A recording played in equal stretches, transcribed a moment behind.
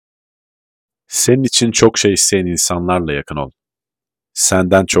Senin için çok şey isteyen insanlarla yakın ol.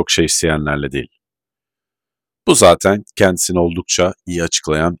 Senden çok şey isteyenlerle değil. Bu zaten kendisini oldukça iyi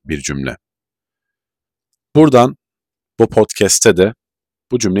açıklayan bir cümle. Buradan bu podcast'te de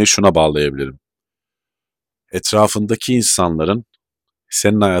bu cümleyi şuna bağlayabilirim. Etrafındaki insanların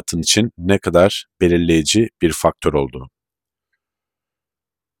senin hayatın için ne kadar belirleyici bir faktör olduğunu.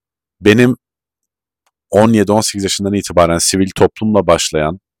 Benim 17-18 yaşından itibaren sivil toplumla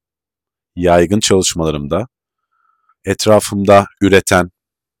başlayan yaygın çalışmalarımda etrafımda üreten,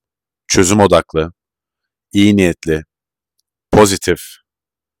 çözüm odaklı, iyi niyetli, pozitif,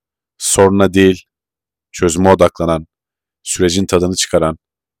 soruna değil, çözüme odaklanan, sürecin tadını çıkaran,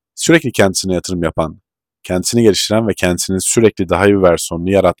 sürekli kendisine yatırım yapan, kendisini geliştiren ve kendisinin sürekli daha iyi bir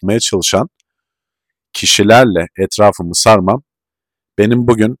versiyonunu yaratmaya çalışan kişilerle etrafımı sarmam, benim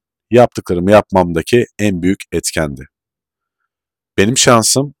bugün yaptıklarımı yapmamdaki en büyük etkendi. Benim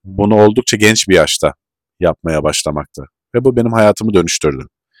şansım bunu oldukça genç bir yaşta yapmaya başlamaktı. Ve bu benim hayatımı dönüştürdü.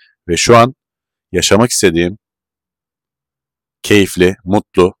 Ve şu an yaşamak istediğim, keyifli,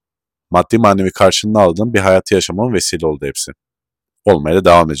 mutlu, maddi manevi karşılığını aldığım bir hayatı yaşamamın vesile oldu hepsi. Olmaya da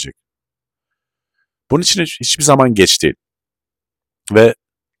devam edecek. Bunun için hiçbir zaman geç değil. Ve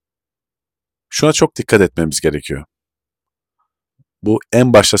şuna çok dikkat etmemiz gerekiyor. Bu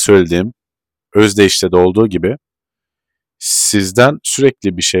en başta söylediğim özdeyişte de olduğu gibi sizden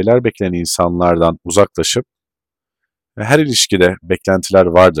sürekli bir şeyler bekleyen insanlardan uzaklaşıp ve her ilişkide beklentiler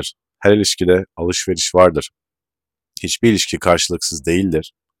vardır. Her ilişkide alışveriş vardır. Hiçbir ilişki karşılıksız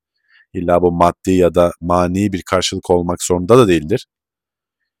değildir. İlla bu maddi ya da mani bir karşılık olmak zorunda da değildir.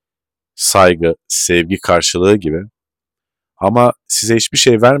 Saygı, sevgi karşılığı gibi. Ama size hiçbir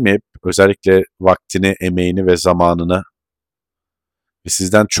şey vermeyip özellikle vaktini, emeğini ve zamanını ve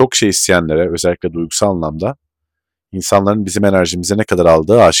sizden çok şey isteyenlere özellikle duygusal anlamda insanların bizim enerjimize ne kadar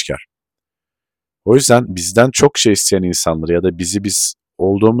aldığı aşikar. O yüzden bizden çok şey isteyen insanları ya da bizi biz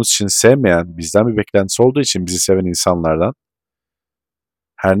olduğumuz için sevmeyen, bizden bir beklentisi olduğu için bizi seven insanlardan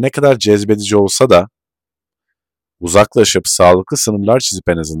her ne kadar cezbedici olsa da uzaklaşıp sağlıklı sınırlar çizip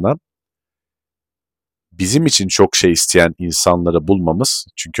en azından bizim için çok şey isteyen insanları bulmamız,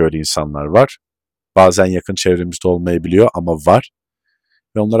 çünkü öyle insanlar var. Bazen yakın çevremizde olmayabiliyor ama var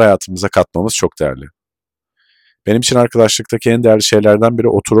ve onları hayatımıza katmamız çok değerli. Benim için arkadaşlıktaki en değerli şeylerden biri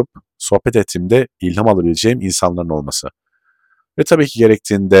oturup sohbet ettiğimde ilham alabileceğim insanların olması. Ve tabii ki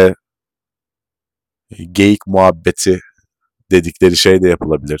gerektiğinde geyik muhabbeti dedikleri şey de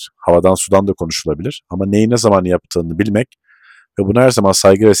yapılabilir. Havadan sudan da konuşulabilir. Ama neyi ne zaman yaptığını bilmek ve bunu her zaman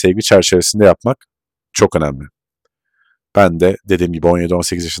saygı ve sevgi çerçevesinde yapmak çok önemli. Ben de dediğim gibi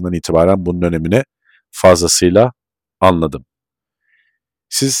 17-18 yaşından itibaren bunun önemini fazlasıyla anladım.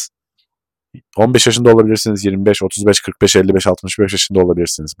 Siz 15 yaşında olabilirsiniz, 25, 35, 45, 55, 65 yaşında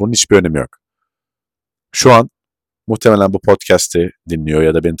olabilirsiniz. Bunun hiçbir önemi yok. Şu an muhtemelen bu podcast'i dinliyor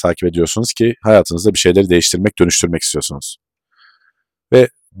ya da beni takip ediyorsunuz ki hayatınızda bir şeyleri değiştirmek, dönüştürmek istiyorsunuz. Ve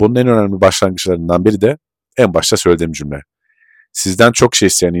bunun en önemli başlangıçlarından biri de en başta söylediğim cümle. Sizden çok şey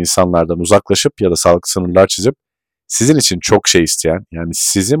isteyen insanlardan uzaklaşıp ya da sağlıklı sınırlar çizip sizin için çok şey isteyen, yani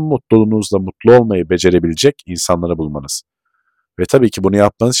sizin mutluluğunuzla mutlu olmayı becerebilecek insanları bulmanız. Ve tabii ki bunu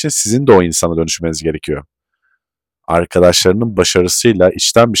yapmanız için sizin de o insana dönüşmeniz gerekiyor. Arkadaşlarının başarısıyla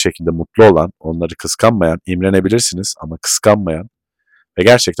içten bir şekilde mutlu olan, onları kıskanmayan, imrenebilirsiniz ama kıskanmayan ve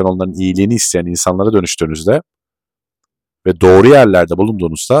gerçekten onların iyiliğini isteyen insanlara dönüştüğünüzde ve doğru yerlerde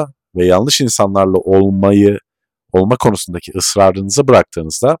bulunduğunuzda ve yanlış insanlarla olma konusundaki ısrarınızı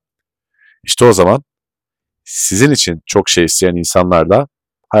bıraktığınızda işte o zaman sizin için çok şey isteyen insanlar da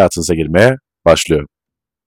hayatınıza girmeye başlıyor.